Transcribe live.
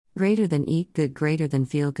Greater than eat good, greater than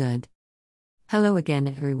feel good. Hello again,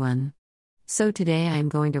 everyone. So today I am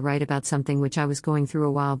going to write about something which I was going through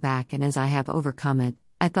a while back, and as I have overcome it,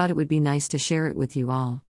 I thought it would be nice to share it with you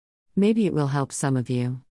all. Maybe it will help some of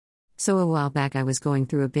you. So a while back I was going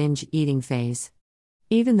through a binge eating phase.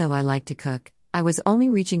 Even though I like to cook, I was only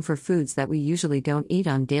reaching for foods that we usually don't eat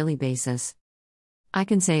on daily basis. I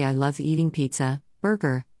can say I love eating pizza,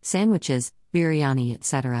 burger, sandwiches, biryani,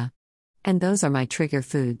 etc. And those are my trigger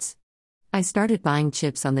foods. I started buying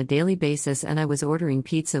chips on the daily basis, and I was ordering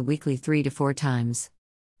pizza weekly 3 to 4 times.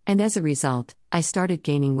 And as a result, I started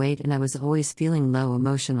gaining weight and I was always feeling low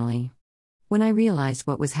emotionally. When I realized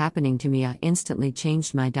what was happening to me, I instantly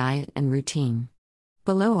changed my diet and routine.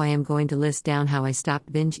 Below I am going to list down how I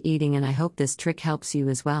stopped binge eating, and I hope this trick helps you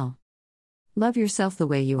as well. Love yourself the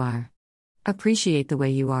way you are. Appreciate the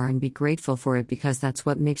way you are and be grateful for it, because that's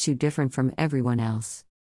what makes you different from everyone else.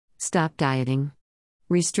 Stop dieting.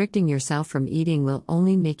 Restricting yourself from eating will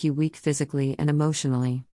only make you weak physically and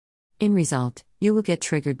emotionally. In result, you will get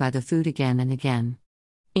triggered by the food again and again.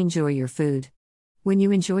 Enjoy your food. When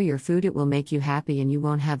you enjoy your food, it will make you happy and you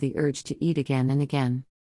won't have the urge to eat again and again.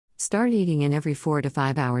 Start eating in every 4 to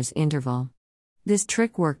 5 hours interval. This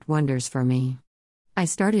trick worked wonders for me. I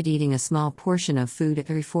started eating a small portion of food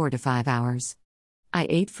every 4 to 5 hours. I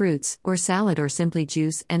ate fruits, or salad, or simply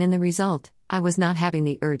juice, and in the result, I was not having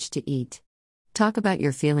the urge to eat. Talk about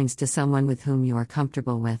your feelings to someone with whom you are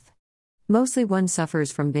comfortable with. Mostly one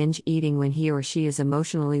suffers from binge eating when he or she is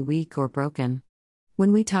emotionally weak or broken.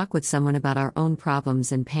 When we talk with someone about our own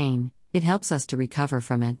problems and pain, it helps us to recover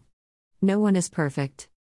from it. No one is perfect.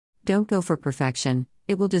 Don't go for perfection,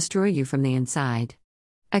 it will destroy you from the inside.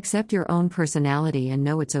 Accept your own personality and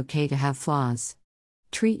know it's okay to have flaws.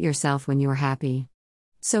 Treat yourself when you're happy.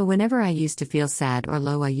 So whenever I used to feel sad or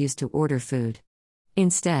low, I used to order food.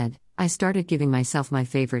 Instead, I started giving myself my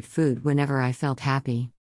favorite food whenever I felt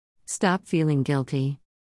happy. Stop feeling guilty.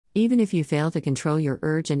 Even if you fail to control your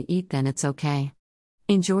urge and eat, then it's okay.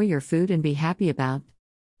 Enjoy your food and be happy about.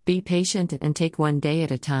 Be patient and take one day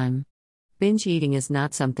at a time. Binge eating is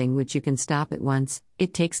not something which you can stop at once,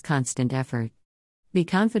 it takes constant effort. Be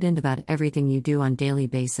confident about everything you do on daily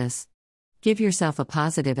basis. Give yourself a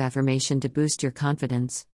positive affirmation to boost your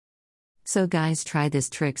confidence. So guys, try this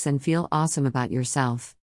tricks and feel awesome about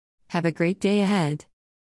yourself. Have a great day ahead.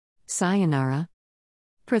 Sayonara.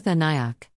 Prathanayak.